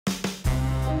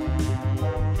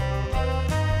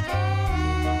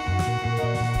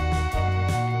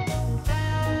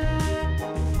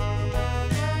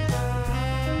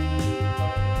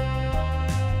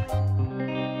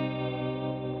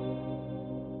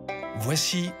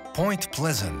Voici Point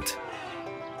Pleasant,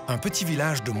 un petit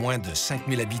village de moins de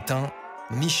 5000 habitants,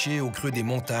 niché au creux des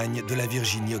montagnes de la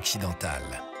Virginie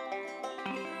occidentale.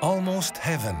 Almost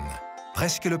Heaven,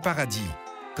 presque le paradis,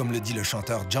 comme le dit le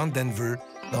chanteur John Denver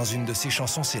dans une de ses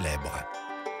chansons célèbres.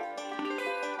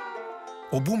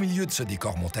 Au beau milieu de ce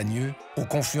décor montagneux, au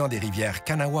confluent des rivières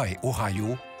Kanawha et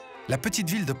Ohio, la petite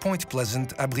ville de Point Pleasant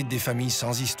abrite des familles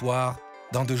sans histoire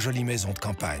dans de jolies maisons de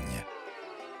campagne.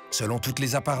 Selon toutes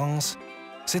les apparences,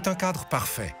 c'est un cadre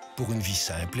parfait pour une vie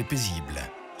simple et paisible.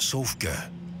 Sauf que,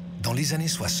 dans les années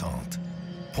 60,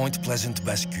 Point Pleasant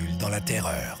bascule dans la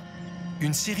terreur.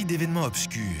 Une série d'événements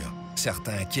obscurs,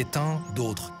 certains inquiétants,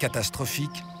 d'autres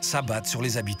catastrophiques, s'abattent sur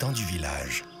les habitants du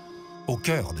village. Au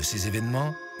cœur de ces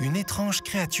événements, une étrange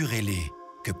créature ailée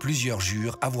que plusieurs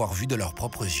jurent avoir vue de leurs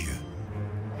propres yeux.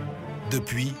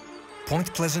 Depuis, Point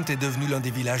Pleasant est devenu l'un des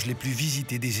villages les plus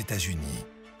visités des États-Unis.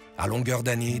 À longueur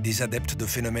d'année, des adeptes de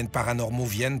phénomènes paranormaux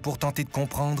viennent pour tenter de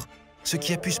comprendre ce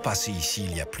qui a pu se passer ici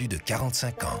il y a plus de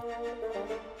 45 ans.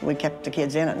 We kept the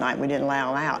kids in at night. We didn't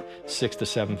allow them out. 6 to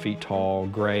 7 feet tall,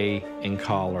 gray in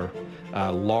color,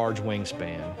 large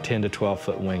wingspan, 10 to 12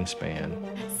 foot wingspan.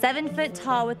 7 foot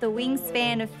tall with a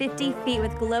wingspan of 50 feet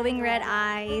with glowing red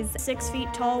eyes. 6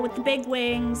 feet tall with the big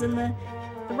wings and the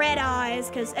red eyes,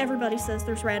 because everybody says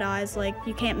there's red eyes. Like,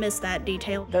 you can't miss that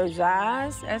detail. Those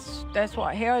eyes, that's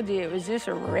what held you. It was just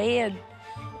a red.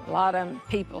 A lot of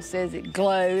people says it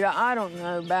glowed. I don't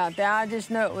know about that. I just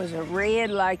know it was a red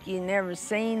like you never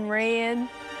seen red.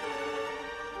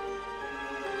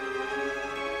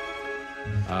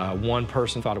 One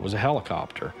person thought it was a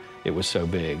helicopter. It was so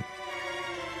big.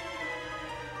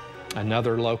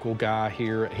 Another local guy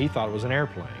here, he thought it was an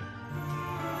airplane.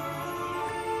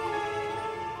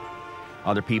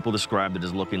 Other people described it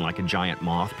as looking like a giant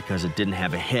moth because it didn't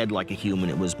have a head like a human.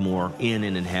 It was more in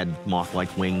and it had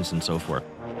moth-like wings and so forth.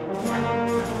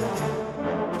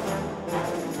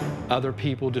 Other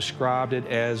people described it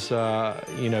as,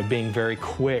 you know, being very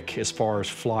quick as far as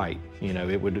flight. You know,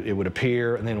 it would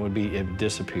appear and then it would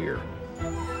disappear.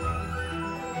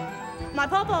 My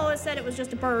papa always said it was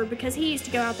just a bird because he used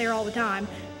to go out there all the time.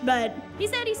 But he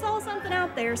said he saw something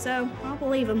out there, so I'll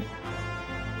believe him.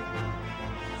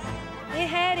 It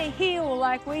had a heel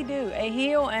like we do, a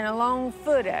heel and a long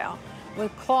foot out with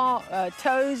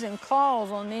toes and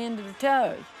claws on the end of the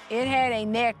toes. It had a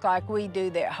neck like we do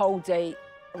that holds a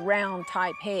round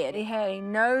type head. It had a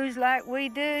nose like we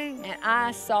do, and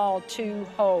I saw 2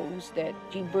 holes that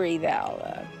you breathe out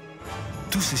of.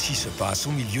 Tout ceci se passe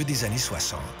au milieu des années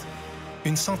 60.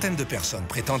 Une centaine de personnes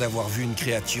prétendent avoir vu une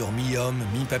créature mi-homme,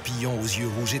 mi-papillon aux yeux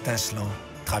rouges étincelants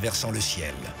traversant le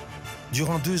ciel.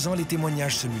 Durant 2 ans, les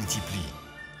témoignages se multiplient.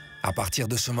 À partir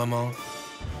de ce moment,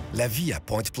 la vie à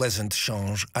Point Pleasant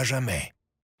change à jamais.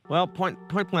 Well, Point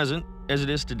Pleasant, as it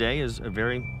is today, is a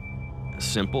very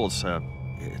simple.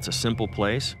 It's a simple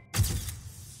place.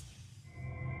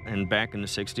 And back in the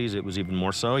 60s, it was even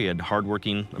more so. You had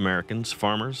hardworking Americans,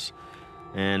 farmers,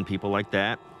 and people like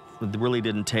that. They really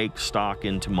didn't take stock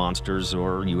into monsters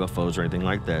or UFOs or anything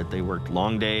like that. They worked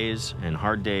long days and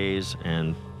hard days,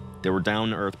 and they were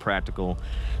down-to-earth, practical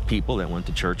people that went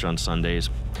to church on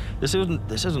Sundays. This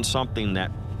isn't something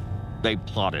that they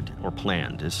plotted or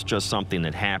planned. It's just something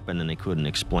that happened and they couldn't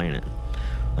explain it.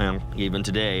 And even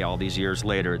today, all these years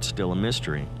later, it's still a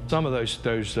mystery. Some of those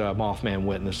Mothman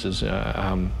witnesses,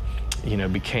 you know,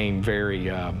 became very,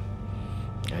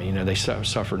 you know, they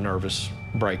suffered nervous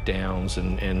breakdowns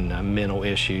and mental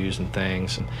issues and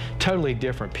things. And totally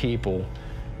different people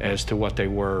as to what they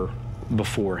were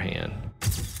beforehand.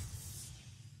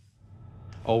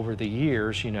 Over the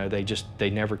years, you know, they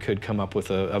never could come up with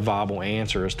a viable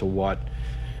answer as to what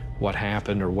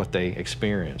happened or what they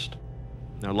experienced.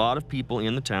 Now, a lot of people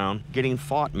in the town getting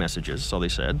thought messages, so they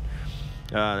said,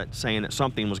 saying that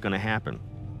something was going to happen.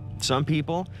 Some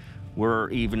people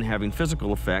were even having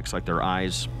physical effects, like their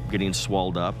eyes getting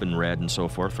swelled up and red and so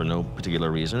forth for no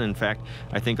particular reason. In fact,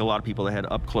 I think a lot of people that had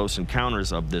up-close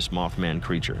encounters of this Mothman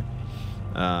creature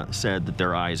said that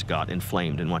their eyes got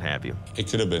inflamed and what have you. It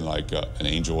could have been like an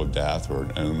angel of death or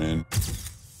an omen.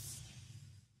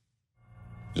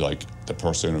 Like the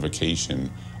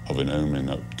personification of an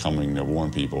omen coming to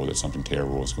warn people that something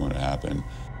terrible is going to happen.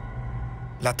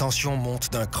 La tension monte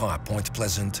d'un cran à Point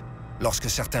Pleasant lorsque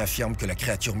certains affirment que la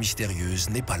créature mystérieuse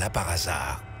n'est pas là par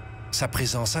hasard. Sa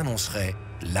présence annoncerait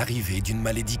l'arrivée d'une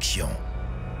malédiction.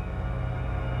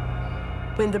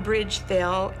 When the bridge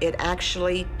fell, it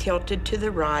actually tilted to the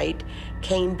right,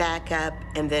 came back up,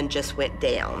 and then just went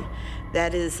down.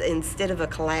 That is, instead of a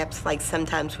collapse like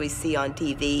sometimes we see on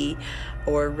TV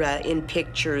or in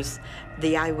pictures,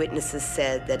 the eyewitnesses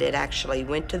said that it actually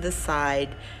went to the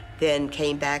side, then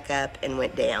came back up and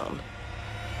went down.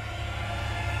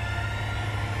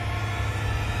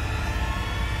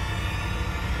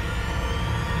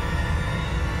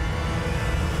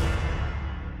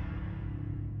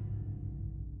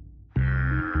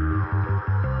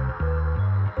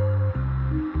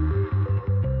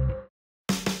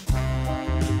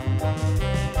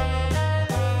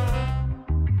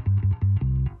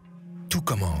 Tout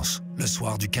commence le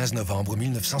soir du 15 novembre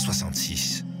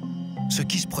 1966. Ce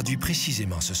qui se produit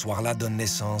précisément ce soir-là donne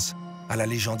naissance à la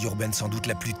légende urbaine sans doute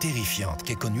la plus terrifiante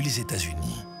qu'aient connue les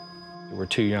États-Unis. There were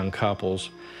two young couples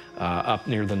up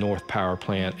near the North Power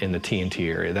Plant in the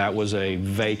TNT area. That was a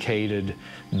vacated,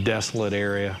 desolate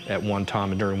area at one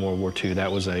time during World War II. That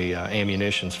was a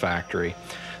ammunitions factory.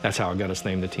 That's how it got its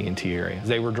name, the TNT area.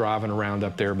 They were driving around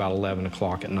up there about 11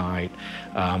 o'clock at night.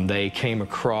 They came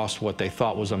across what they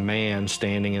thought was a man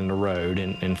standing in the road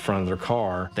in front of their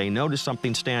car. They noticed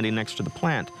something standing next to the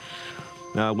plant,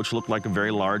 which looked like a very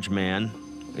large man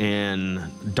in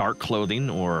dark clothing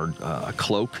or a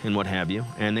cloak and what have you,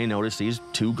 and they noticed these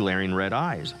two glaring red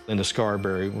eyes. Linda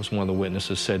Scarberry was one of the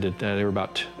witnesses, said that they were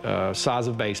about size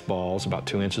of baseballs, about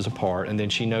 2 inches apart, and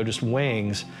then she noticed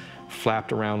wings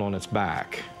flapped around on its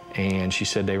back, and she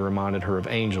said they reminded her of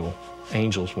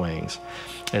angel's wings.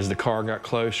 As the car got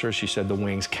closer, she said the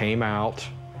wings came out,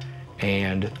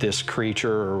 and this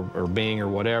creature or being or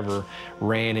whatever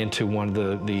ran into one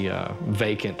of the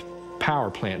vacant power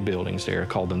plant buildings there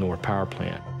called the North Power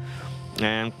Plant.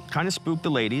 And kind of spooked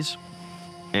the ladies,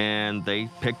 and they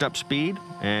picked up speed,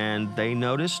 and they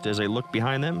noticed as they looked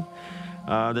behind them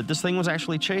that this thing was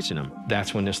actually chasing them.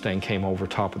 That's when this thing came over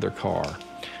top of their car.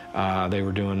 They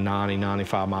were doing 90,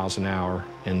 95 miles an hour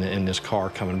in this car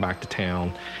coming back to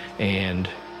town, and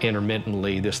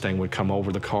intermittently this thing would come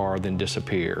over the car, then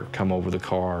disappear, come over the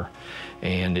car,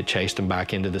 and it chased them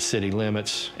back into the city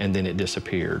limits, and then it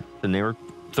disappeared. And they were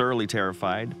thoroughly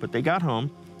terrified, but they got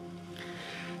home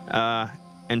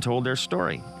and told their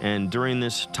story. And during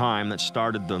this time, that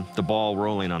started the ball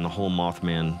rolling on the whole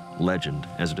Mothman legend,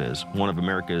 as it is, one of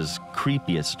America's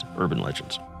creepiest urban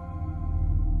legends.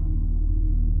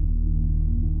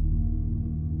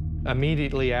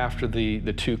 Immediately after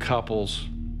the two couples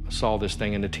saw this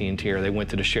thing in the TNT area, they went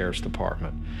to the sheriff's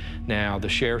department. Now, the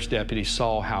sheriff's deputies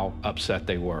saw how upset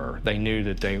they were. They knew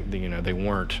that they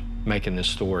weren't making this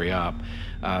story up.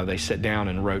 They sat down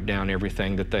and wrote down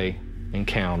everything that they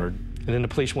encountered. And then the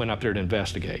police went up there to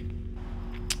investigate.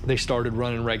 They started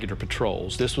running regular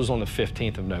patrols. This was on the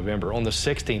 15th of November. On the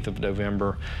 16th of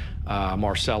November,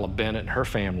 Marcella Bennett and her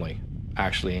family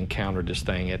actually encountered this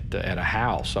thing at a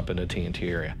house up in the TNT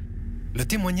area. Le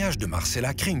témoignage de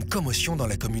Marcella crée une commotion dans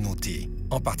la communauté,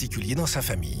 en particulier dans sa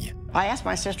famille. I asked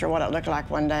my sister what it looked like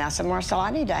one day. I said, Marcella,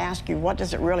 I need to ask you, what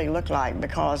does it really look like?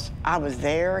 Because I was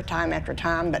there time after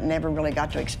time, but never really got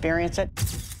to experience it.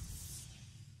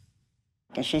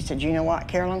 And she said, you know what,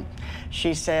 Carolyn?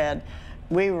 She said,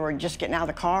 we were just getting out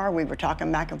of the car. We were talking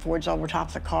back and forwards over top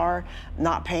of the car,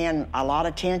 not paying a lot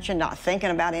of attention, not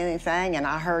thinking about anything, and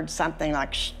I heard something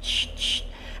like shh, shh, shh.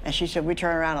 And she said, we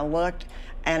turned around and looked,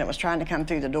 and it was trying to come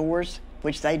through the doors,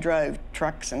 which they drove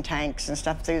trucks and tanks and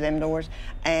stuff through them doors,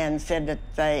 and said that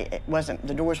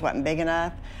the doors wasn't big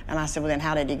enough. And I said, well, then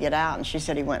how did he get out? And she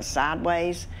said he went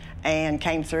sideways and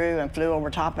came through and flew over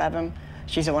top of him.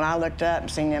 She said, when I looked up and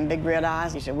seen them big red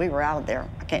eyes, he said, we were out of there.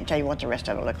 I can't tell you what the rest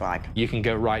of it looked like. You can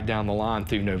go right down the line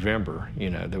through November. You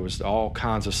know, there was all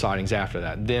kinds of sightings after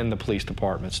that. Then the police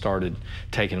department started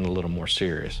taking it a little more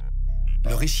serious.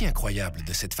 Le récit incroyable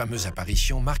de cette fameuse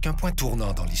apparition marque un point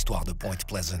tournant dans l'histoire de Point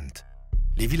Pleasant.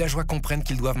 Les villageois comprennent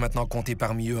qu'ils doivent maintenant compter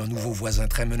parmi eux un nouveau voisin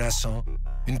très menaçant,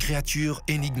 une créature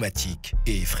énigmatique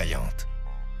et effrayante.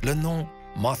 Le nom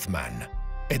Mothman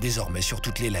est désormais sur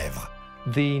toutes les lèvres.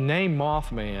 The name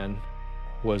Mothman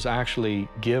was actually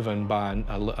given by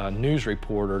a news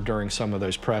reporter during some of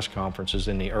those press conferences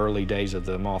in the early days of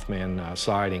the Mothman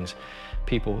sightings.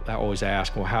 People always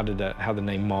ask, well, how did the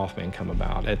name Mothman come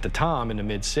about? At the time, in the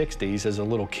mid-60s, as a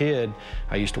little kid,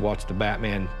 I used to watch the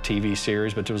Batman TV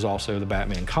series, but there was also the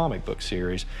Batman comic book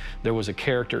series. There was a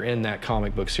character in that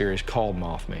comic book series called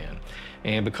Mothman.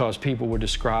 And because people were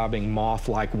describing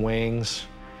moth-like wings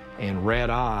and red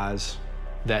eyes,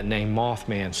 that name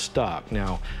Mothman stuck.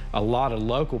 Now, a lot of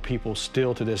local people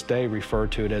still to this day refer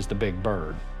to it as the Big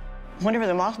Bird. Whenever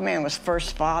the Mothman was first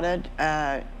spotted,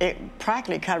 it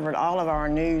practically covered all of our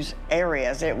news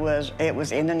areas. It was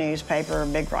in the newspaper,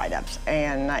 big write-ups,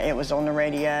 and it was on the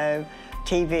radio,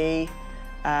 TV,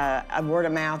 word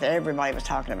of mouth. Everybody was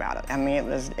talking about it. I mean,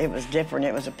 it was different.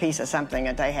 It was a piece of something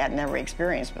that they had never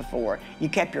experienced before. You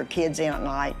kept your kids in at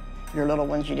night, your little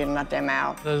ones. You didn't let them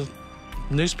out. The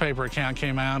newspaper account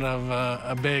came out of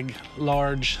a big,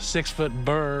 large 6-foot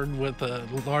bird with a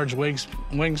large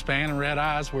wingspan and red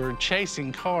eyes were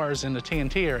chasing cars in the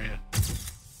TNT area,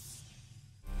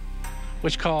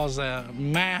 which caused a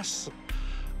mass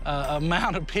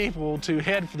amount of people to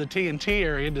head for the TNT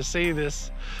area to see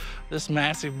this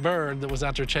massive bird that was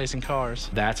out there chasing cars.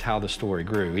 That's how the story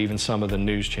grew. Even some of the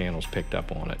news channels picked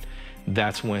up on it.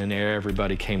 That's when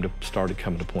everybody started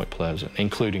coming to Point Pleasant,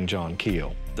 including John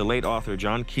Keel. The late author,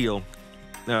 John Keel,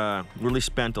 really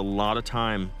spent a lot of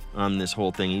time on this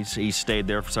whole thing. He stayed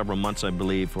there for several months, I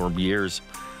believe, or years,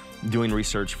 doing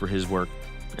research for his work.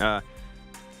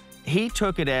 He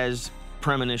took it as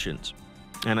premonitions.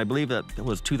 And I believe that it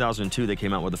was 2002 they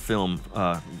came out with a film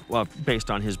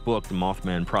based on his book, The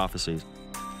Mothman Prophecies.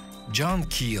 John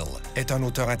Keel est un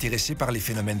auteur intéressé par les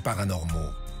phénomènes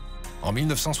paranormaux. En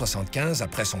 1975,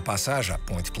 après son passage à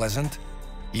Point Pleasant,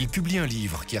 il publie un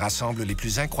livre qui rassemble les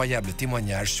plus incroyables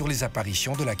témoignages sur les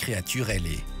apparitions de la créature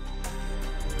ailée.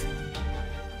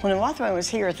 When the Mothman was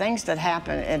here, things that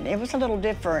happened, and it was a little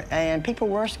different, and people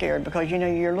were scared because, you know,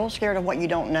 you're a little scared of what you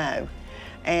don't know.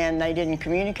 And they didn't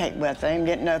communicate with him,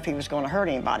 didn't know if he was going to hurt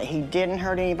anybody. He didn't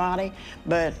hurt anybody,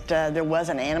 but there was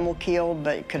an animal killed,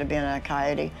 but it could have been a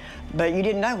coyote. But you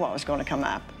didn't know what was going to come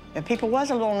up. And people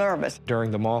was a little nervous.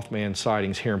 During the Mothman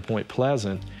sightings here in Point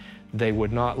Pleasant, they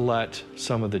would not let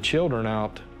some of the children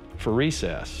out for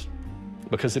recess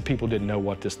because the people didn't know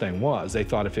what this thing was. They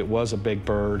thought if it was a big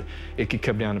bird, it could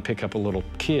come down and pick up a little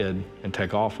kid and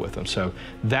take off with them. So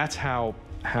that's how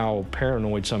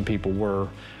paranoid some people were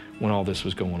when all this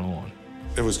was going on.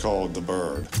 It was called The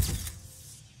Bird,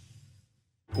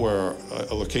 where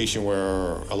a location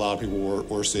where a lot of people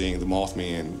were seeing the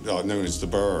Mothman, known as The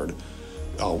Bird,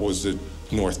 was the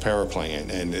North Power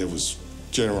Plant, and it was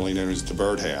generally known as the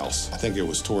Birdhouse. I think it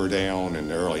was tore down in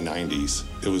the early 90s.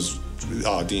 It was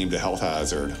deemed a health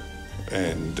hazard,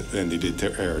 and they did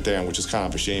tear it down, which is kind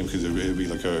of a shame because it would be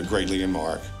like a great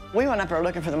landmark. We went up there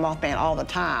looking for the Mothman all the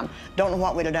time. Don't know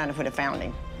what we'd have done if we'd have found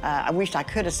him. I wished I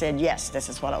could have said, yes, this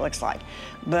is what it looks like.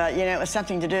 But, you know, it was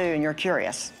something to do, and you're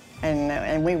curious.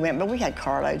 And we went, but we had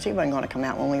carloads. He wasn't going to come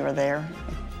out when we were there.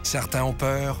 Certains ont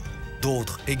peur,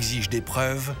 d'autres exigent des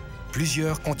preuves,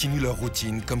 plusieurs continuent leur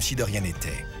routine comme si de rien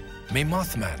n'était. Mais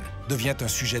Mothman devient un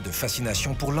sujet de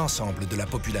fascination pour l'ensemble de la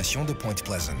population de Point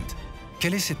Pleasant.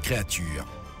 Quelle est cette créature?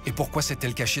 Et pourquoi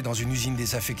s'est-elle cachée dans une usine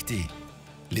désaffectée?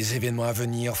 Les événements à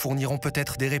venir fourniront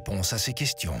peut-être des réponses à ces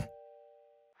questions.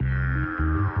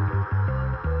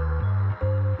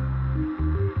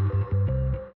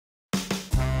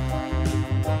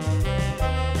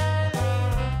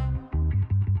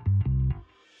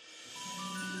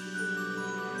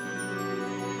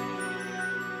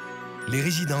 Les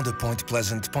résidents de Point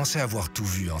Pleasant pensaient avoir tout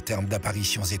vu en termes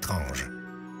d'apparitions étranges.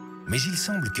 Mais il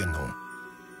semble que non.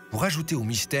 Pour ajouter au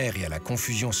mystère et à la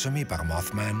confusion semée par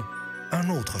Mothman, un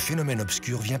autre phénomène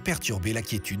obscur vient perturber la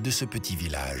quiétude de ce petit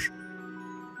village.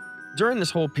 During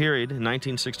this whole period,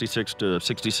 1966 to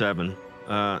 67,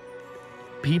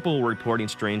 people were reporting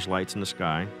strange lights in the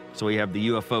sky. So we have the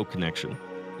UFO connection.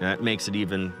 That makes it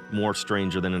even more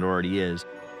stranger than it already is.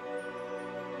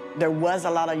 There was a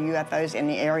lot of UFOs in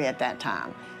the area at that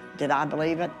time. Did I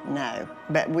believe it? No.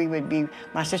 But we would be,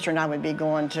 my sister and I would be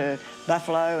going to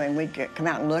Buffalo, and we'd come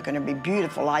out and look, and there'd be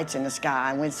beautiful lights in the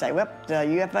sky, and we'd say, well, the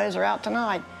UFOs are out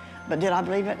tonight. But did I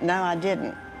believe it? No, I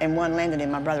didn't. And one landed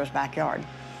in my brother's backyard.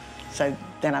 So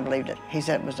then I believed it. He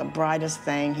said it was the brightest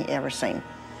thing he ever seen.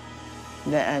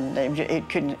 And you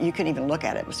couldn't even look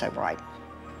at it, it was so bright.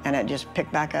 And it just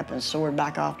picked back up and soared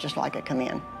back off just like it come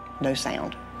in. No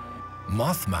sound.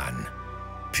 Mothman,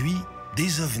 puis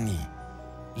des ovnis.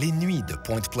 Les nuits de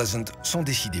Point Pleasant sont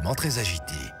décidément très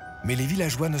agitées. Mais les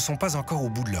villageois ne sont pas encore au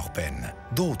bout de leur peine.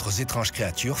 D'autres étranges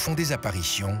créatures font des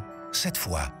apparitions, cette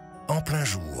fois en plein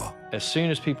jour. As soon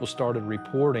as people started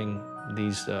reporting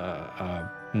these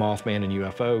Mothman and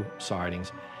UFO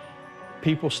sightings,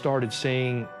 people started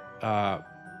seeing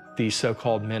these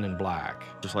so-called men in black.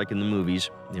 Just like in the movies,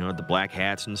 you know, the black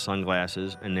hats and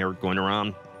sunglasses, and they were going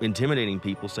around intimidating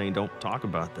people, saying, don't talk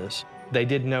about this. They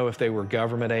didn't know if they were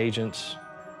government agents,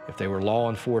 if they were law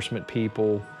enforcement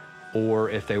people, or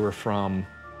if they were from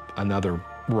another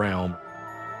realm.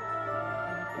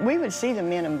 We would see the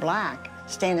men in black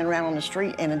standing around on the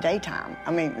street in the daytime.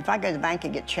 I mean, if I go to the bank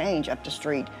and get change up the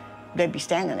street, they'd be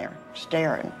standing there,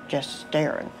 staring, just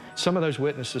staring. Some of those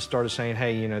witnesses started saying,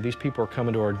 hey, you know, these people are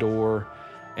coming to our door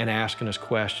and asking us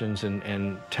questions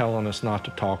and telling us not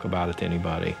to talk about it to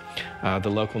anybody. The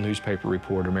local newspaper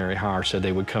reporter, Mary Hire, said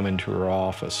they would come into her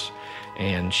office,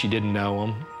 and she didn't know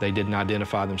them. They didn't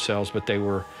identify themselves, but they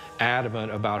were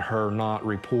adamant about her not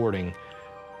reporting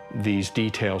these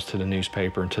details to the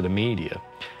newspaper and to the media.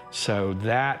 So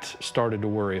that started to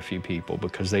worry a few people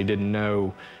because they didn't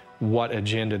know what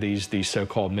agenda these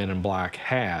so-called men in black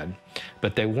had,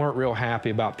 but they weren't real happy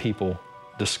about people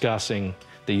discussing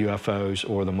the UFOs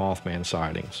or the Mothman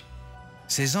sightings.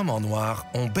 Ces hommes en noir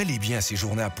ont bel et bien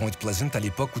séjourné à Point Pleasant à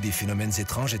l'époque où des phénomènes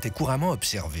étranges étaient couramment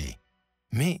observés.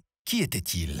 Mais qui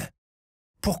étaient-ils?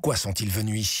 Pourquoi sont-ils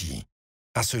venus ici?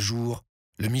 À ce jour,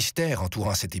 le mystère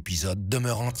entourant cet épisode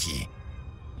demeure entier.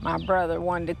 My brother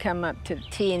wanted to come up to the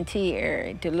TNT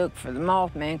area to look for the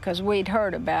Mothman because we'd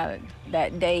heard about it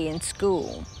that day in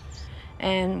school.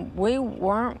 And we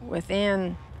weren't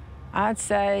within, I'd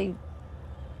say,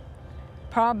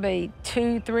 probably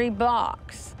 2-3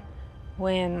 blocks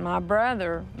when my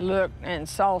brother looked and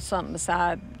saw something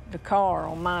beside the car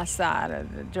on my side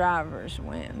of the driver's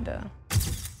window.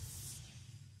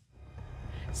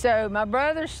 So my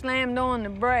brother slammed on the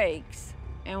brakes,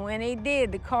 and when he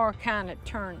did, the car kind of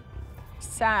turned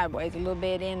sideways a little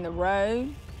bit in the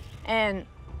road. And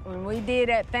when we did,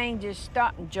 that thing just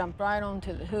stopped and jumped right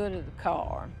onto the hood of the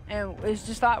car. And it's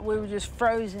just like we were just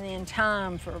frozen in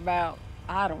time for about,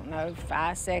 I don't know,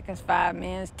 5 seconds, 5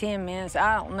 minutes, 10 minutes,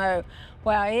 I don't know.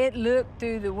 Well, it looked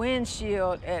through the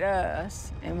windshield at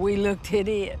us, and we looked at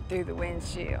it through the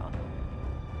windshield.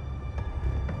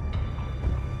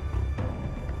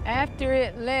 After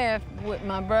it left,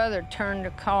 my brother turned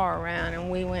the car around and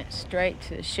we went straight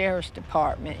to the sheriff's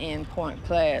department in Point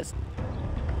Pleasant.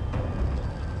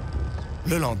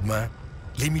 Le lendemain,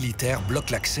 les militaires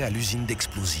bloquent l'accès à l'usine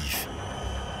d'explosifs.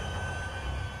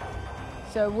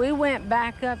 So we went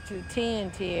back up to the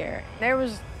TNT area. There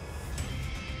was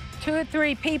 2 or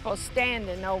 3 people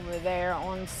standing over there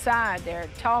on the side there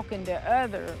talking to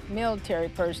other military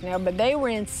personnel, but they were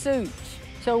in suits.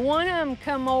 So one of them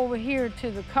come over here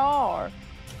to the car,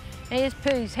 and he just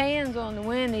put his hands on the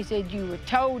window. He said, "You were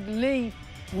told to leave,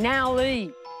 now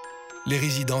leave." Les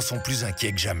résidents sont plus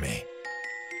inquiets que jamais.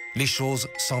 Les choses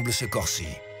semblent se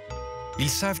corser.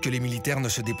 Ils savent que les militaires ne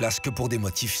se déplacent que pour des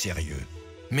motifs sérieux.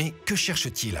 Mais que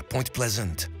cherchent-ils à Point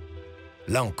Pleasant?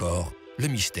 Là encore, le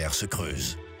mystère se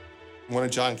creuse. One of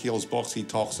John Keel's books, he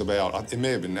talks about, it may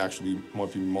have been actually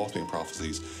might be Mothman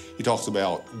prophecies, he talks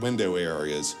about window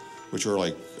areas, which are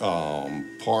like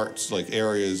parts, like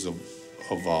areas of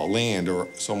land or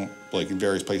some, like in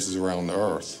various places around the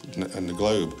earth and the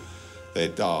globe,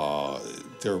 that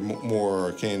they're more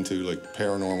akin to like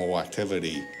paranormal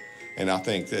activity. And I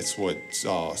think that's what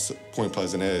Point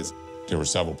Pleasant is. There were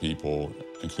several people,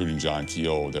 including John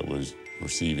Keel, that was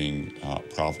receiving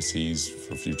prophecies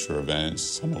for future events,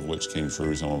 some of which came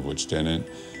true, some of which didn't.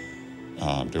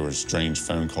 There were strange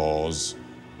phone calls,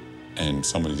 and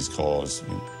some of these calls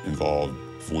involved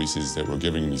voices that were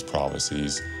giving these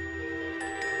prophecies.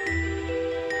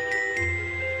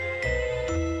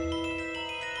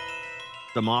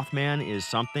 The Mothman is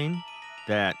something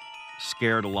that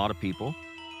scared a lot of people.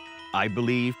 I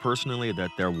believe personally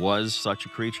that there was such a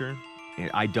creature.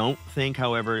 I don't think,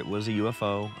 however, it was a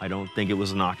UFO. I don't think it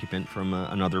was an occupant from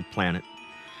another planet.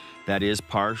 That is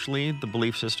partially the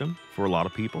belief system for a lot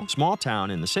of people. Small town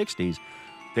in the 60s,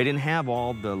 they didn't have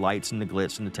all the lights and the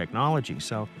glitz and the technology,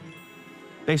 so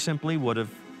they simply would have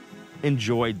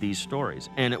enjoyed these stories,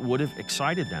 and it would have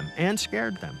excited them and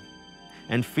scared them.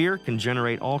 And fear can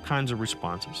generate all kinds of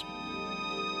responses.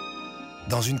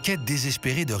 Dans une quête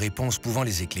désespérée de réponses pouvant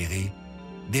les éclairer,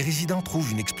 des résidents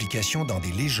trouvent une explication dans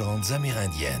des légendes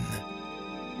amérindiennes.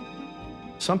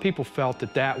 Some people felt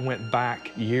that that went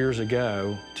back years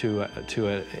ago to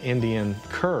an Indian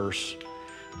curse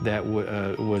that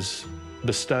was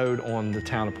bestowed on the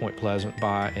town of Point Pleasant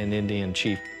by an Indian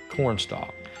chief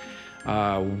Cornstalk.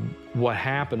 What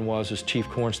happened was Chief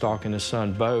Cornstalk and his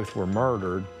son both were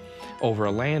murdered over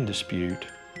a land dispute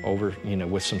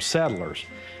with some settlers.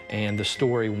 And the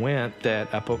story went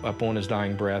that up on his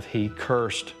dying breath, he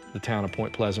cursed the town of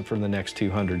Point Pleasant for the next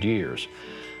 200 years.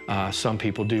 Some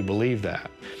people do believe that.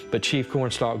 But Chief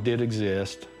Cornstalk did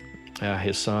exist,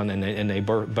 his son, and they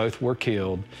both were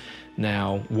killed.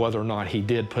 Now, whether or not he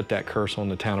did put that curse on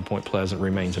the town of Point Pleasant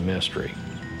remains a mystery.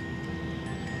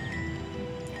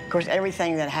 Of course,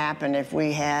 everything that happened, if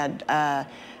we had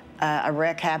a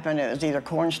wreck happen, it was either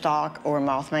Cornstalk or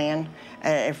Mothman.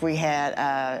 If we had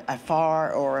a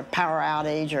fire or a power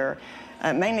outage, or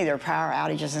mainly their power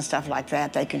outages and stuff like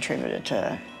that, they contributed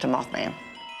to Mothman.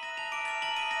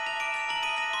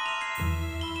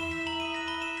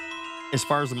 As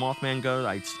far as the Mothman goes,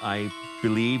 I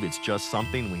believe it's just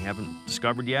something we haven't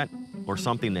discovered yet, or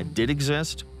something that did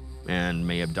exist and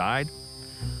may have died.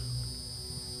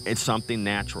 It's something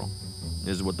natural.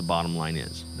 is what the bottom line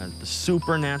is. The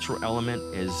supernatural element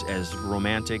is as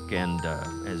romantic and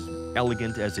as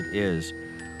elegant as it is,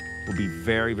 will be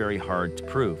very, very hard to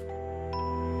prove.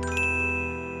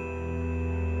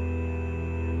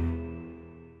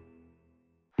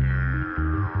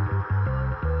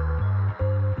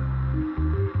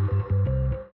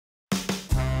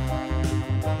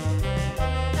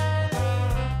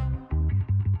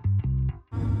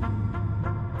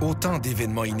 Autant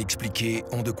d'événements inexpliqués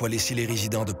ont de quoi laisser les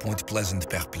résidents de Point Pleasant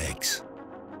perplexes.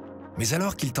 Mais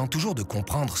alors qu'ils tentent toujours de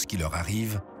comprendre ce qui leur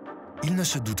arrive, ils ne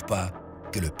se doutent pas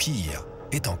que le pire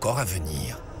est encore à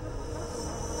venir.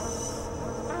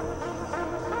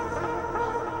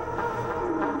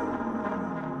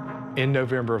 In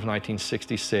November of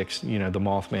 1966, you know, the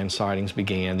Mothman sightings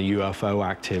began, the UFO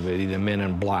activity, the men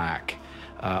in black.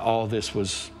 All this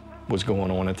was going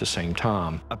on at the same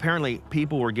time. Apparently,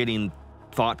 people were getting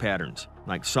thought patterns,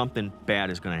 like something bad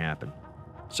is going to happen,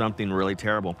 something really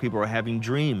terrible. People were having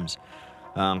dreams,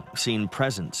 seeing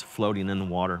presents floating in the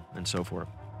water and so forth.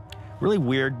 Really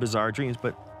weird, bizarre dreams,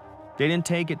 but they didn't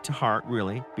take it to heart,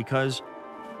 really, because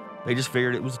they just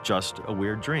figured it was just a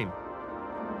weird dream.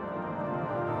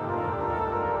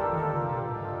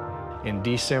 In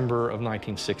December of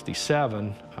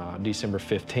 1967, December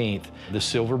 15th, the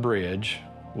Silver Bridge,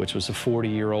 which was a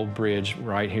 40-year-old bridge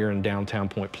right here in downtown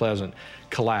Point Pleasant,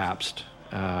 collapsed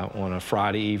on a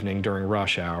Friday evening during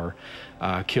rush hour,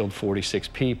 killed 46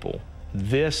 people.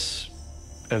 This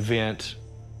event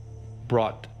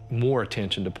brought more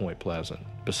attention to Point Pleasant,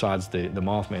 besides the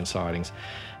Mothman sightings.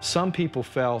 Some people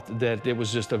felt that it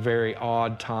was just a very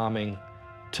odd timing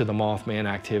to the Mothman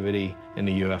activity and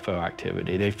the UFO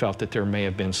activity. They felt that there may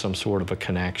have been some sort of a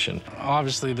connection.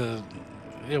 Obviously,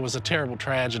 it was a terrible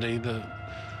tragedy.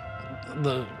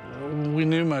 We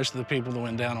knew most of the people that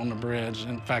went down on the bridge.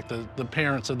 In fact, the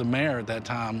parents of the mayor at that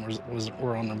time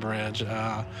were on the bridge.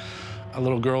 A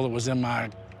little girl that was in my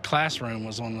classroom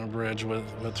was on the bridge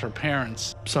with her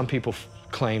parents. Some people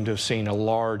claim to have seen a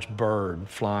large bird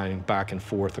flying back and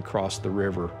forth across the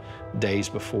river days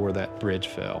before that bridge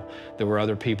fell. There were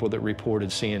other people that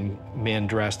reported seeing men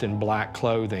dressed in black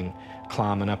clothing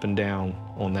climbing up and down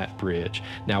on that bridge.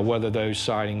 Now, whether those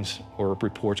sightings or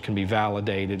reports can be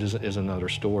validated is another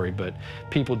story, but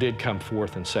people did come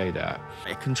forth and say that.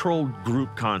 A controlled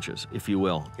group conscious, if you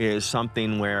will, is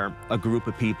something where a group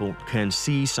of people can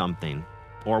see something,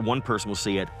 or one person will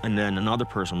see it, and then another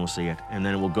person will see it, and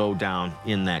then it will go down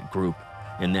in that group,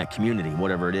 in that community,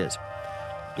 whatever it is.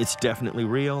 It's definitely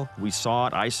real. We saw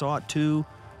it, I saw it too.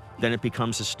 Then it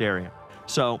becomes hysteria.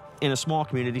 So in a small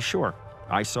community, sure,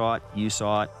 I saw it, you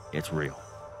saw it, it's real.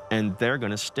 And they're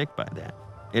gonna stick by that.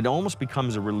 It almost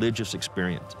becomes a religious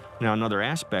experience. Now, another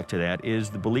aspect to that is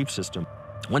the belief system.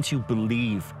 Once you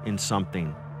believe in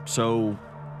something so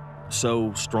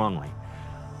strongly,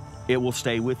 it will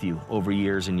stay with you over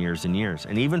years and years and years.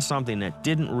 And even something that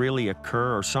didn't really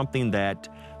occur or something that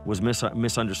was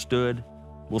misunderstood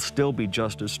will still be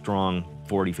just as strong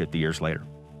 40, 50 years later.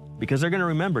 Because they're gonna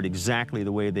remember it exactly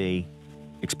the way they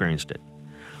experienced it.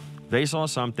 They saw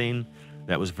something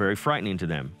that was very frightening to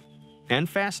them and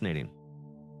fascinating.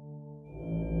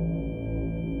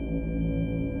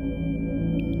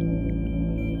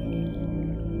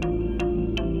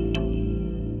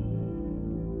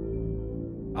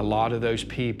 A lot of those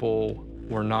people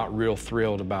were not real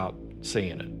thrilled about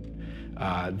seeing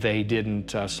it. They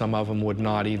didn't, some of them would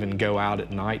not even go out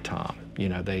at nighttime. You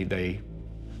know, they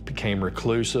became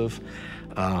reclusive.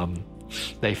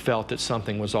 They felt that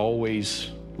something was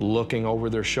always looking over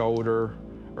their shoulder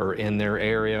or in their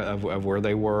area of where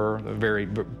they were, very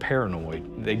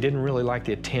paranoid. They didn't really like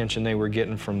the attention they were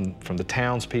getting from the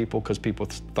townspeople because people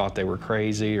thought they were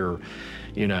crazy or,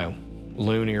 you know,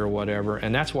 loony or whatever.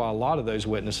 And that's why a lot of those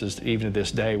witnesses, even to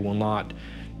this day, will not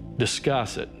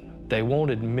discuss it. They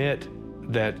won't admit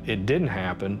that it didn't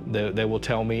happen. They will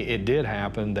tell me it did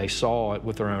happen, they saw it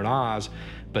with their own eyes,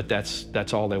 but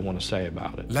that's all they want to say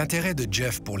about it. L'intérêt de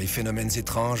Jeff pour les phénomènes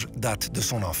étranges date de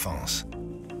son enfance.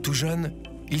 Tout jeune,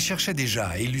 il cherchait déjà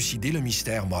à élucider le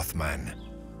mystère Mothman.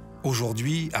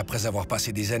 Aujourd'hui, après avoir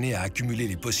passé des années à accumuler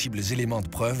les possibles éléments de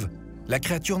preuve, la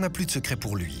créature n'a plus de secret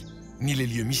pour lui, ni les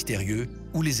lieux mystérieux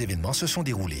où les événements se sont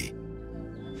déroulés.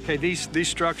 Okay, these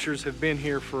structures have been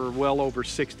here for well over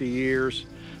 60 years.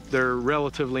 They're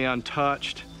relatively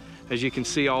untouched. As you can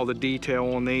see all the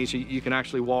detail on these, you can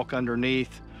actually walk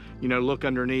underneath, you know, look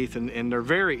underneath, and they're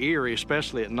very eerie,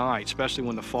 especially at night, especially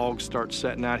when the fog starts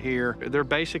setting out here. They're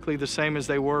basically the same as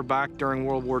they were back during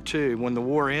World War II. When the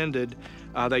war ended,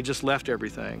 they just left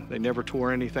everything. They never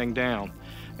tore anything down.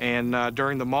 And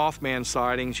during the Mothman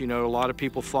sightings, you know, a lot of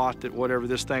people thought that whatever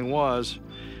this thing was,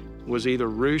 was either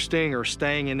roosting or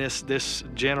staying in this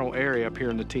general area up here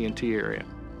in the TNT area.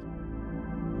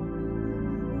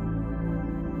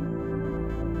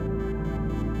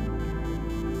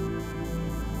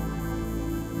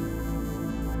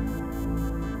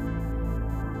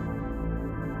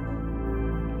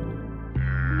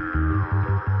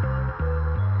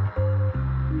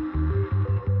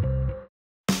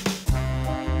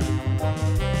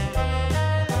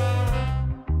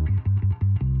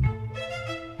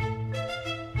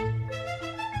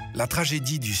 La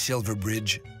tragédie du Silver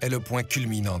Bridge est le point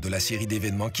culminant de la série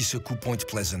d'événements qui secoue Point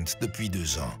Pleasant depuis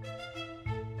 2 ans.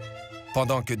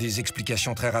 Pendant que des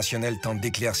explications très rationnelles tentent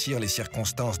d'éclaircir les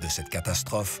circonstances de cette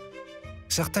catastrophe,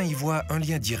 certains y voient un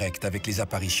lien direct avec les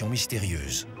apparitions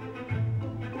mystérieuses.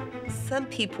 Some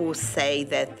people say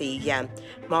that the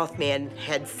Mothman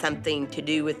had something to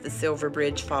do with the Silver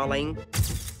Bridge falling.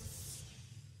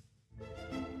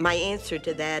 My answer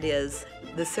to that is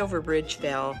the Silver Bridge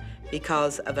fell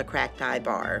because of a cracked eye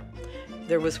bar.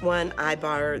 There was one eye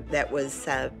bar that was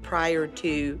prior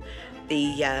to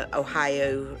the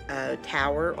Ohio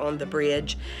Tower on the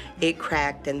bridge. It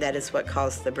cracked, and that is what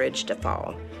caused the bridge to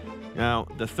fall. Now,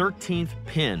 the 13th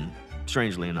pin,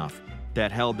 strangely enough,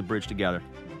 that held the bridge together,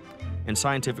 and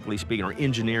scientifically speaking, or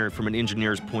engineered from an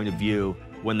engineer's point of view,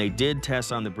 when they did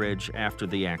tests on the bridge after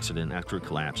the accident, after it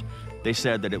collapsed, they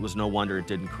said that it was no wonder it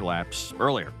didn't collapse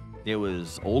earlier. It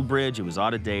was old bridge, it was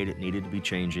out of date, it needed to be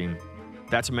changing.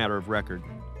 That's a matter of record.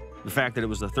 The fact that it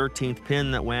was the 13th pin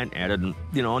that went added,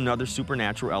 you know, another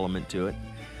supernatural element to it.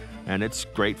 And it's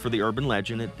great for the urban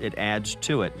legend. It adds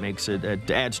to it,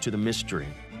 it adds to the mystery.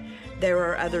 There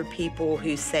are other people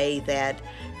who say that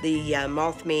the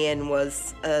Mothman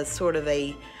was sort of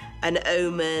an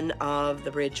omen of the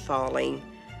bridge falling.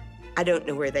 I don't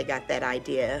know where they got that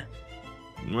idea.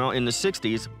 Well, in the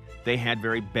 60s, they had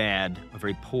very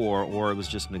poor, or it was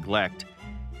just neglect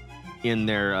in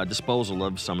their disposal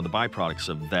of some of the byproducts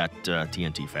of that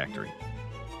TNT factory.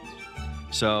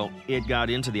 So it got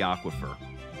into the aquifer.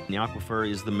 The aquifer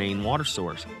is the main water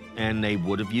source, and they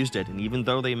would have used it. And even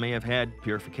though they may have had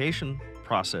purification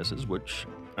processes, which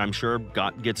I'm sure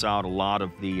gets out a lot of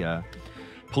the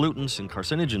pollutants and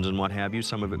carcinogens and what have you,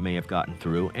 some of it may have gotten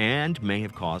through and may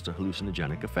have caused a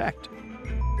hallucinogenic effect.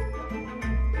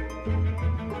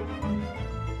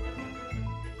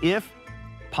 If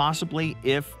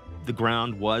the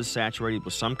ground was saturated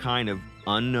with some kind of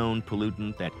unknown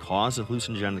pollutant that caused a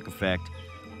hallucinogenic effect,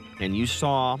 and you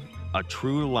saw a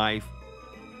true-life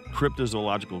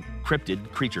cryptozoological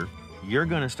cryptid creature, you're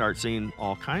going to start seeing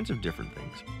all kinds of different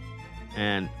things.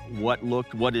 And what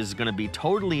is going to be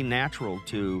totally natural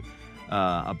to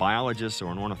a biologist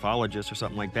or an ornithologist or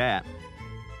something like that,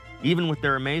 even with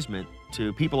their amazement,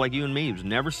 to people like you and me who's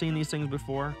never seen these things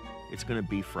before, it's going to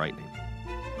be frightening.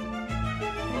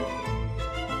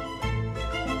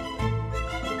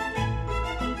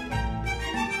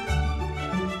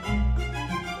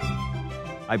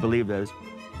 I believe there's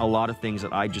a lot of things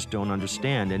that I just don't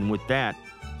understand, and with that,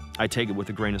 I take it with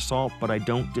a grain of salt, but I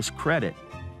don't discredit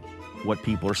what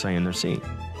people are saying they're seeing.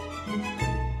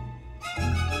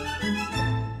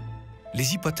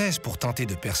 Les hypothèses pour tenter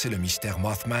de percer le mystère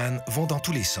Mothman vont dans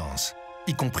tous les sens,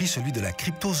 y compris celui de la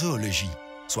cryptozoologie,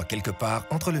 soit quelque part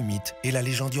entre le mythe et la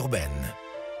légende urbaine.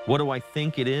 What do I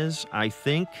think it is? I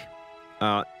think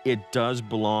it does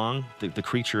belong, the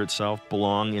creature itself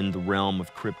belong in the realm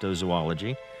of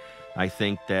cryptozoology. I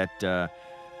think that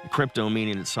crypto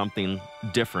meaning it's something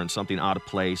different, something out of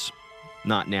place,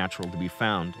 not natural to be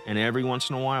found. And every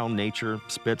once in a while, nature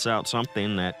spits out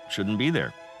something that shouldn't be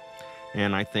there.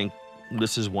 And I think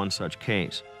this is one such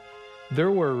case. There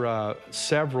were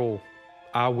several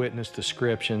eyewitness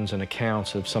descriptions and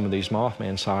accounts of some of these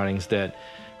Mothman sightings that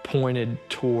pointed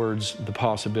towards the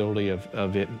possibility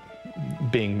of it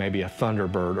being maybe a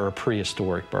thunderbird or a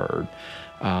prehistoric bird.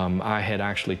 I had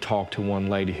actually talked to one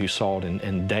lady who saw it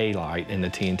in daylight in the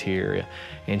TNT area,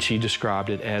 and she described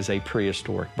it as a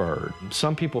prehistoric bird.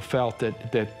 Some people felt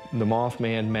that the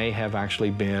Mothman may have actually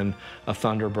been a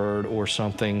thunderbird or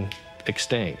something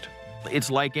extinct.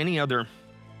 It's like any other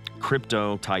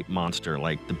crypto-type monster,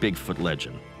 like the Bigfoot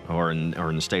legend, or in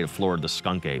the state of Florida, the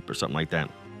skunk ape, or something like that.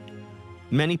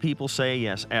 Many people say,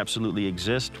 yes, absolutely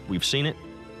exist. We've seen it.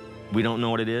 We don't know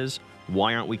what it is.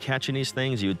 Why aren't we catching these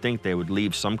things? You would think they would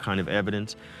leave some kind of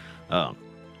evidence.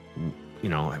 You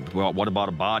know, well, what about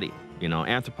a body? You know,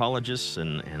 anthropologists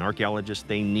and archaeologists,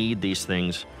 they need these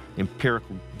things,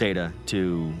 empirical data,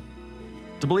 to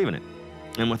believe in it.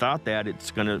 And without that,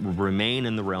 it's going to remain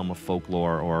in the realm of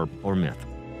folklore or myth.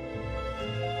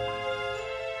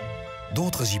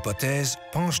 D'autres hypothèses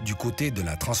penchent du côté de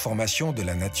la transformation de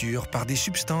la nature par des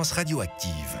substances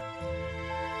radioactives.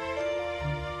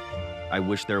 I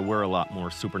wish there were a lot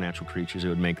more supernatural creatures. It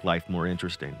would make life more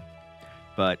interesting.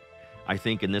 But I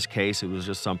think in this case, it was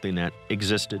just something that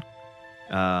existed,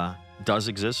 does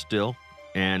exist still,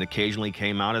 and occasionally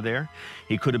came out of there.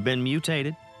 He could have been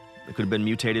mutated. It could have been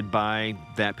mutated by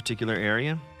that particular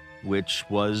area, which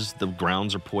was the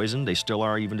grounds are poisoned. They still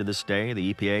are even to this day.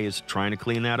 The EPA is trying to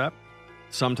clean that up.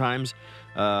 Sometimes,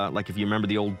 like if you remember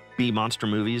the old bee monster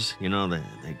movies, you know, they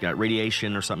got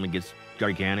radiation or something that gets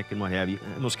gigantic and what have you.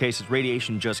 In most cases,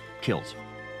 radiation just kills,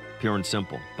 pure and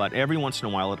simple. But every once in a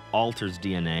while, it alters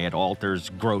DNA, it alters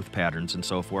growth patterns and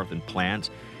so forth in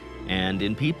plants and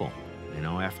in people. You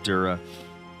know, after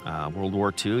World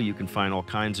War II, you can find all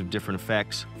kinds of different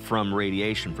effects from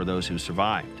radiation for those who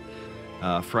survived.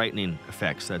 Frightening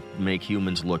effects that make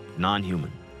humans look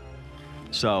non-human.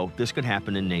 So this could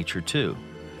happen in nature too.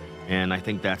 And I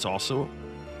think that's also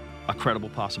a credible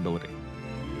possibility.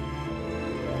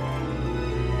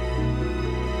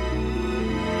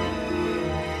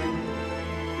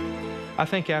 I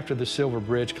think after the Silver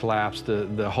Bridge collapsed,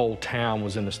 the whole town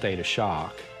was in a state of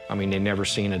shock. I mean, they'd never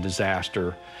seen a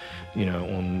disaster, you know,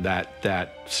 on that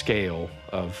scale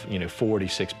of, you know,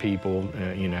 46 people,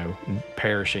 you know,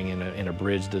 perishing in a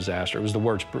bridge disaster. It was the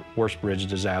worst bridge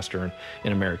disaster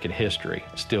in American history.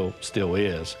 Still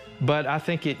is. But I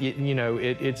think you know,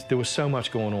 there was so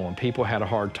much going on. People had a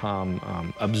hard time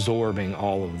absorbing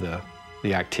all of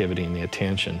the activity and the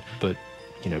attention. But,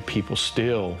 you know, people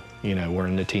still, you know, were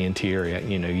in the TNT area,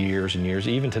 you know, years and years,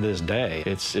 even to this day.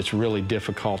 It's really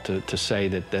difficult to say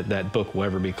that book will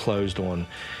ever be closed on,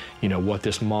 you know, what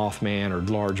this Mothman or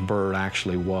large bird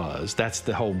actually was. That's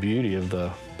the whole beauty of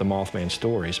the Mothman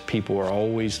stories. People are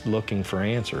always looking for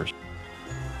answers.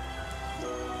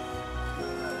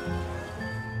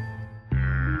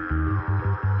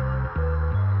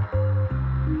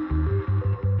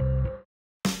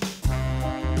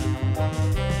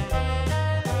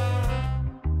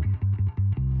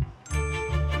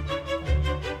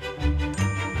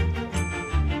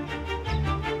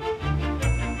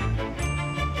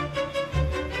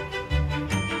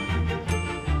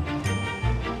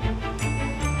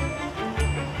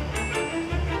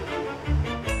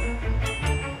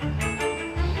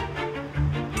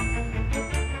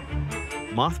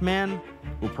 Mothman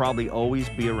will probably always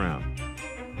be around.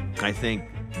 I think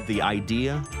the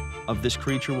idea of this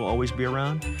creature will always be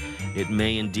around. It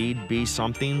may indeed be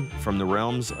something from the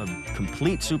realms of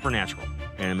complete supernatural,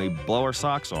 and it may blow our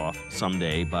socks off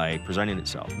someday by presenting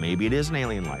itself. Maybe it is an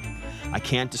alien life. I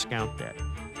can't discount that.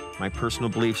 My personal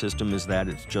belief system is that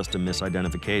it's just a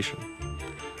misidentification.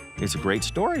 It's a great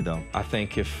story, though. I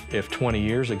think if 20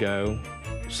 years ago,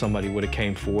 somebody would have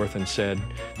came forth and said,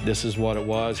 this is what it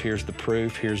was, here's the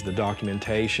proof, here's the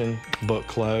documentation, book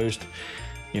closed,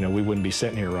 you know, we wouldn't be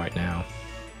sitting here right now.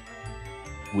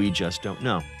 We just don't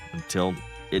know until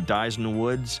it dies in the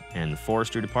woods and the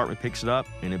forestry department picks it up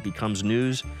and it becomes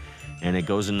news and it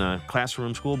goes in the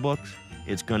classroom school books.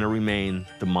 It's going to remain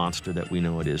the monster that we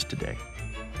know it is today.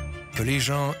 Que les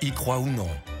gens y croient ou non,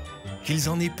 qu'ils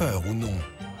en aient peur ou non,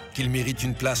 qu'ils méritent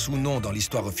une place ou non dans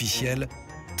l'histoire officielle,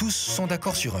 tous sont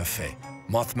d'accord sur un fait.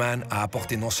 Mothman a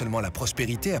apporté non seulement la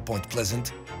prospérité à Point Pleasant,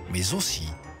 mais aussi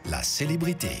la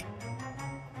célébrité.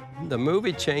 The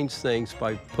movie changed things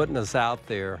by putting us out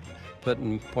there,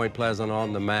 putting Point Pleasant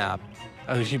on the map.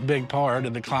 A big part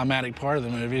of the climatic part of the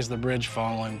movie is the bridge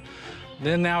falling.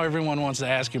 Then now everyone wants to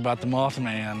ask you about the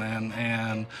Mothman,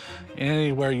 and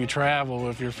anywhere you travel,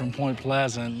 if you're from Point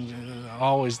Pleasant,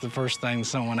 always the first thing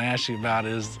someone asks you about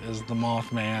is the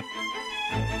Mothman.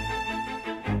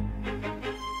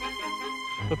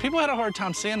 But people had a hard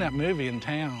time seeing that movie in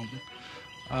town.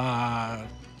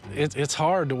 It's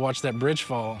hard to watch that bridge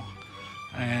fall,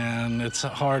 and it's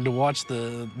hard to watch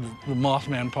the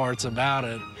Mothman parts about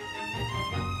it.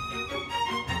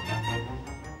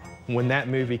 When that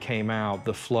movie came out,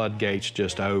 the floodgates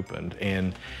just opened,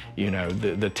 and you know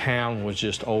the town was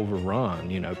just overrun.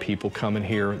 You know, people coming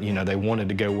here, you know, they wanted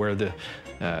to go where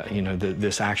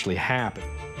this actually happened.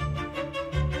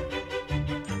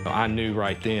 I knew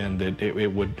right then that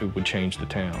it would change the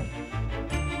town.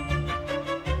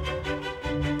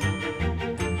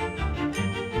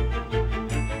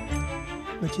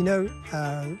 But you know,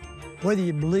 whether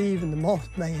you believe in the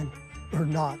Mothman or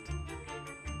not,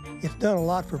 it's done a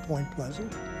lot for Point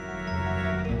Pleasant.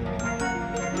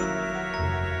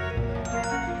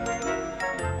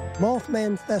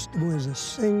 Mothman Festival is the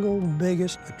single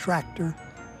biggest attractor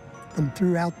from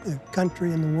throughout the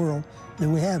country and the world that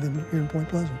we have here in Point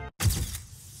Pleasant.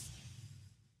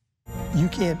 You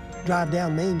can't drive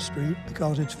down Main Street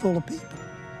because it's full of people.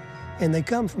 And they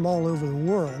come from all over the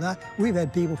world. We've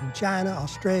had people from China,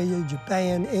 Australia,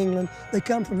 Japan, England. They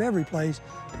come from every place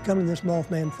to come to this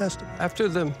Mothman Festival. After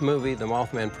the movie, The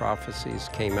Mothman Prophecies,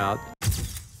 came out,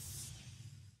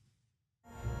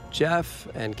 Jeff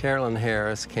and Carolyn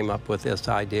Harris came up with this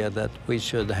idea that we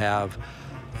should have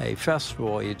a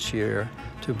festival each year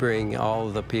to bring all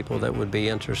of the people that would be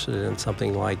interested in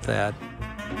something like that.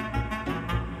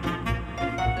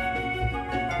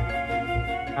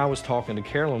 I was talking to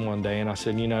Carolyn one day and I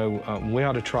said, you know, we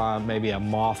ought to try maybe a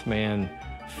Mothman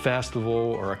festival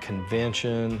or a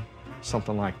convention,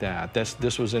 something like that.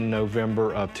 This was in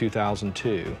November of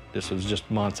 2002. This was just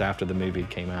months after the movie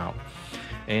came out.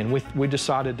 And we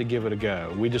decided to give it a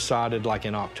go. We decided like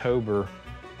in October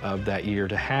of that year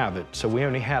to have it. So we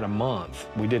only had a month.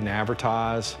 We didn't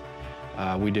advertise.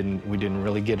 We didn't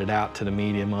really get it out to the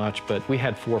media much, but we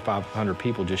had 400 or 500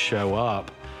 people just show up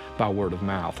by word of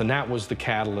mouth. And that was the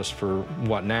catalyst for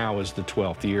what now is the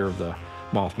 12th year of the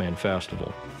Mothman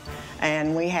Festival.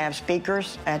 And we have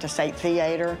speakers at the State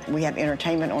Theater. We have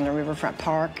entertainment on the Riverfront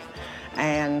Park.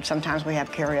 And sometimes we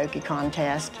have karaoke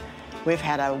contests. We've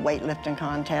had a weightlifting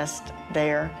contest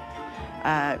there.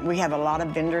 We have a lot of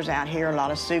vendors out here, a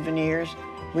lot of souvenirs.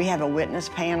 We have a witness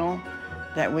panel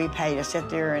that we pay to sit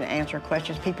there and answer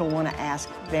questions. People want to ask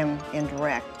them in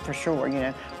direct, for sure. You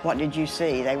know, what did you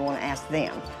see? They want to ask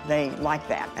them. They like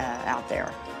that out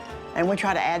there. And we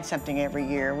try to add something every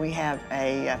year. We have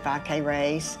a 5K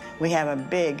race. We have a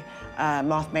big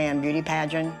Mothman beauty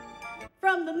pageant.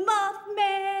 From the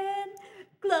Mothman,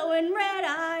 glowing red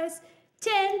eyes,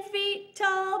 10 feet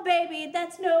tall, baby,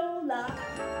 that's no lie.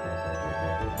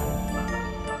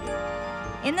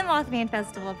 In the Mothman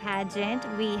Festival pageant,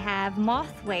 we have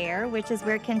mothwear, which is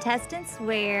where contestants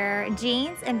wear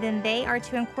jeans and then they are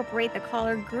to incorporate the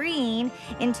color green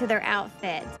into their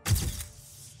outfit.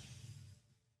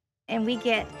 And we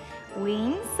get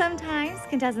wings sometimes.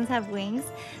 Contestants have wings.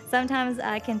 Sometimes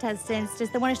contestants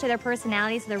they want to show their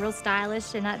personality, so they're real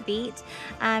stylish and upbeat.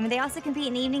 They also compete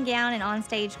in evening gown and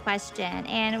onstage question.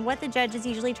 And what the judges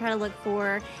usually try to look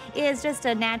for is just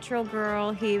a natural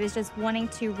girl who is just wanting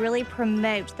to really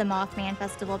promote the Mothman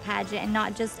Festival pageant and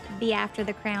not just be after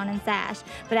the crown and sash,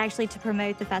 but actually to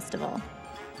promote the festival.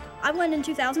 I went in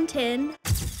 2010.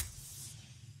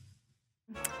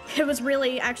 It was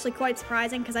really actually quite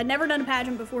surprising because I'd never done a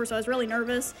pageant before, so I was really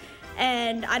nervous.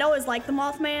 And I'd always liked the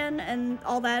Mothman and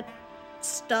all that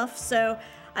stuff, so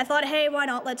I thought, hey, why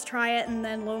not, let's try it. And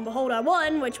then lo and behold, I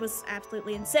won, which was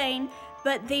absolutely insane.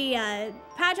 But the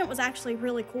pageant was actually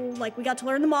really cool. Like, we got to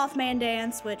learn the Mothman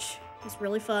dance, which was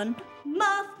really fun.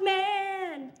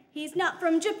 Mothman, he's not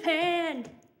from Japan.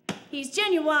 He's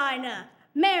genuine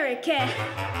American.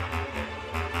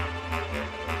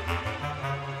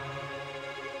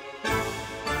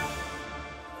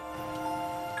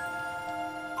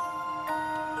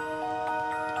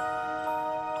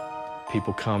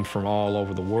 People come from all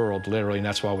over the world, literally, and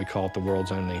that's why we call it the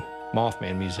world's only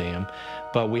Mothman Museum.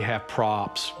 But we have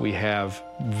props, we have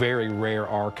very rare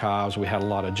archives, we had a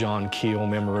lot of John Keel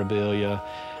memorabilia,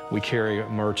 we carry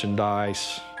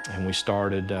merchandise, and we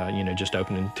started, you know, just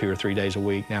opening 2 or 3 days a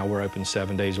week. Now we're open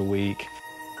 7 days a week.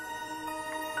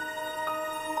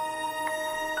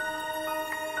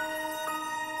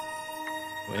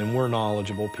 And we're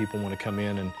knowledgeable. People want to come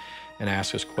in and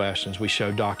ask us questions. We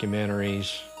show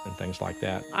documentaries and things like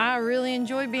that. I really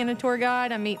enjoy being a tour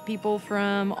guide. I meet people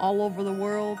from all over the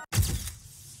world.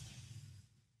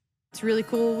 It's really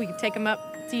cool. We can take them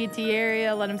up to the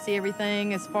area, let them see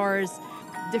everything as far as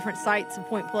different sites of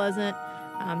Point Pleasant,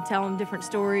 tell them different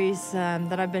stories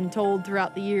that I've been told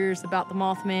throughout the years about the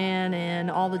Mothman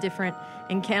and all the different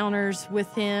encounters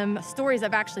with him. Stories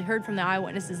I've actually heard from the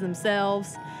eyewitnesses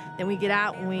themselves. Then we get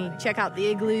out and we check out the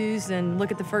igloos and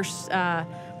look at the first,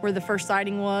 where the first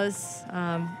sighting was.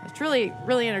 It's really,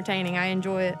 really entertaining. I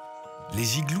enjoy it.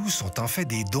 Les igloos sont en fait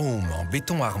des dômes en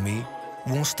béton armé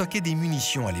où on stockait des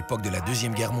munitions à l'époque de la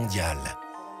Deuxième Guerre mondiale.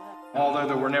 Although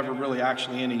there were never really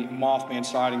actually any Mothman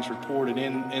sightings reported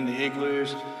in the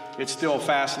igloos, it's still a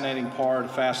fascinating part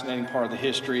of the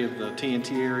history of the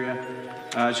TNT area.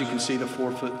 As you can see, the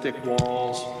 4-foot thick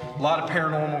walls. A lot of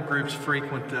paranormal groups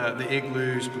frequent the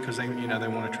igloos because they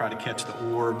want to try to catch the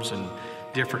orbs and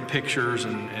different pictures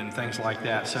and things like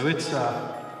that. So it's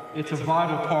a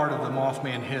vital part of the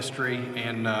Mothman history,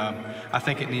 and I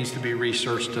think it needs to be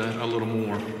researched a little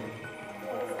more.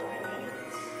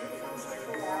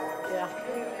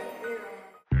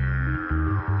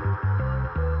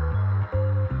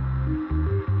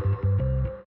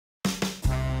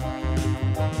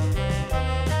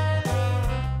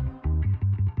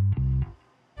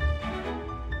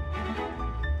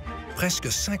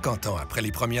 Presque 50 ans après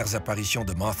les premières apparitions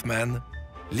de Mothman,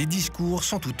 les discours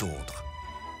sont tout autres.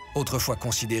 Autrefois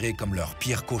considéré comme leur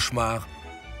pire cauchemar,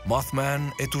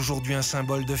 Mothman est aujourd'hui un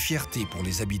symbole de fierté pour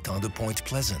les habitants de Point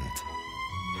Pleasant.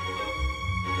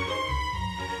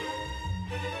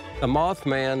 The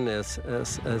Mothman is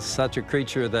such a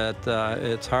creature that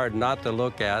it's hard not to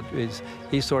look at.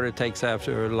 He sort of takes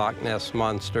after Loch Ness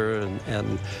Monster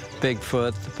and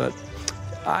Bigfoot, but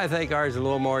I think ours is a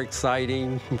little more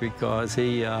exciting because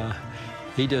he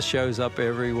just shows up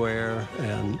everywhere,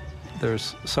 and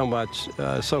there's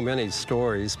so many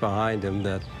stories behind him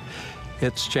that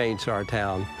it's changed our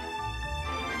town.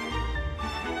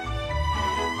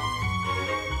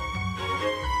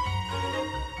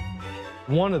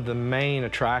 One of the main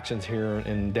attractions here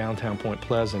in downtown Point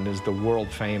Pleasant is the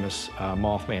world-famous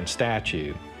Mothman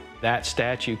statue. That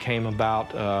statue came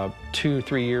about 2 or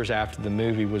 3 years after the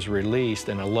movie was released,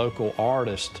 and a local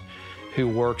artist who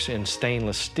works in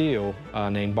stainless steel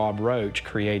named Bob Roach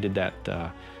created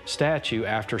that statue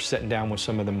after sitting down with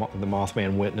some of the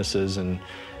Mothman witnesses and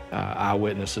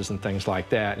eyewitnesses and things like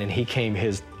that, and he came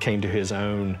to his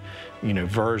own,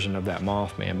 version of that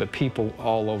Mothman. But people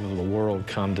all over the world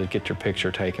come to get their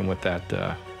picture taken with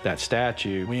that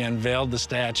statue. We unveiled the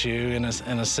statue in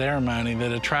a ceremony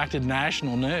that attracted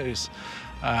national news.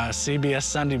 CBS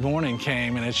Sunday Morning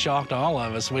came, and it shocked all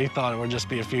of us. We thought it would just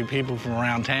be a few people from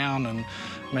around town and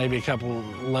maybe a couple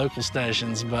local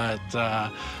stations, but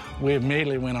we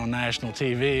immediately went on national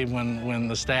TV when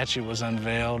the statue was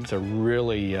unveiled. It's a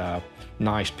really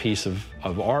nice piece of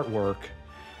artwork,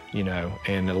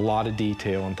 and a lot of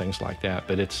detail and things like that.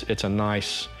 But it's a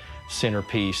nice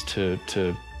centerpiece to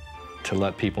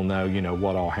let people know,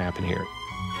 what all happened here.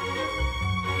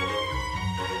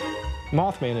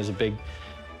 Mothman is a big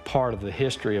part of the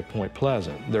history of Point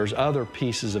Pleasant. There's other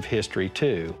pieces of history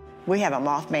too. We have a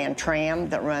Mothman tram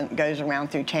that goes around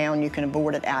through town. You can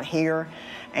board it out here,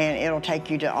 and it'll take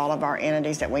you to all of our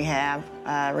entities that we have.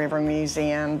 River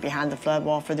Museum, behind the flood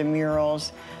wall for the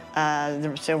murals,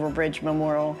 the Silver Bridge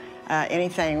Memorial,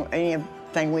 anything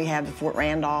we have at Fort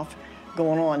Randolph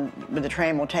going on, but the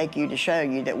tram will take you to show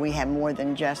you that we have more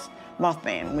than just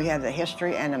Mothman. We have the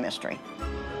history and the mystery.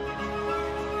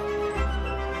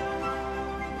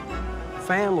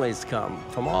 Families come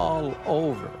from all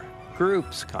over.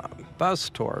 Groups come, bus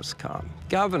tours come,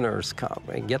 governors come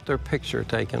and get their picture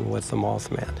taken with the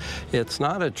Mothman. It's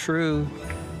not a true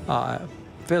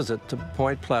visit to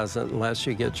Point Pleasant unless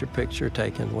you get your picture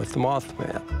taken with the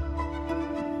Mothman.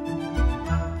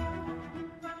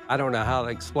 I don't know how to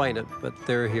explain it, but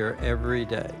they're here every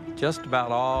day, just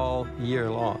about all year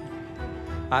long.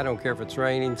 I don't care if it's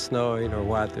raining, snowing, or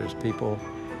what, there's people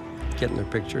getting their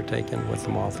picture taken with the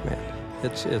Mothman.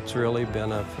 It's really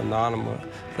been a phenomenon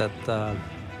that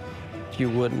you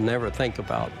would never think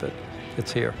about, but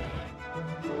it's here.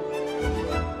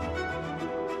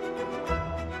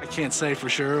 I can't say for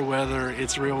sure whether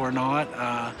it's real or not.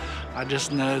 I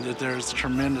just know that there's a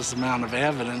tremendous amount of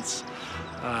evidence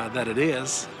that it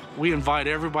is. We invite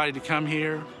everybody to come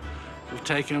here. We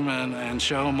take them and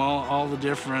show them all the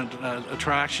different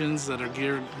attractions that are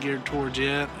geared towards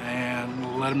it,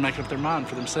 and let them make up their mind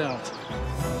for themselves.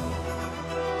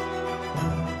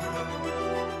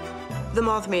 The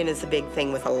Mothman is a big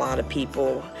thing with a lot of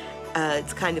people.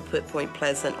 It's kind of put Point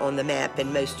Pleasant on the map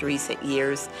in most recent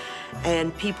years,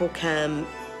 and people come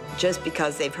just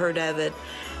because they've heard of it,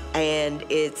 and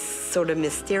it's sort of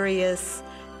mysterious,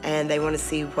 and they want to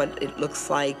see what it looks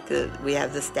like. We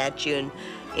have the statue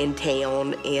in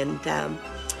town, and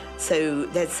so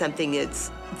that's something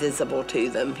that's visible to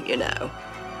them,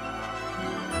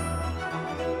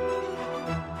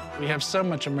 We have so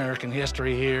much American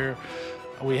history here.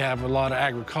 We have a lot of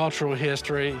agricultural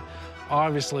history.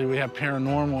 Obviously, we have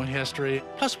paranormal history.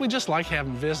 Plus, we just like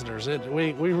having visitors.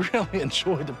 We really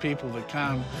enjoy the people that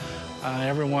come.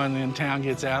 Everyone in town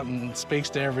gets out and speaks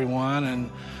to everyone,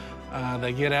 and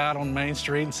they get out on Main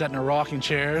Street and sit in their rocking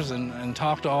chairs and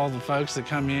talk to all the folks that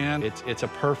come in. It's a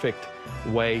perfect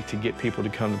way to get people to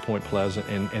come to Point Pleasant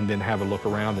and then have a look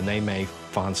around, and they may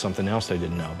find something else they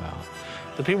didn't know about.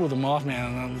 The people with the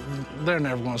Mothman, they're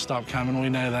never going to stop coming. We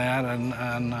know that,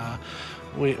 and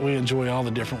we enjoy all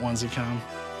the different ones that come.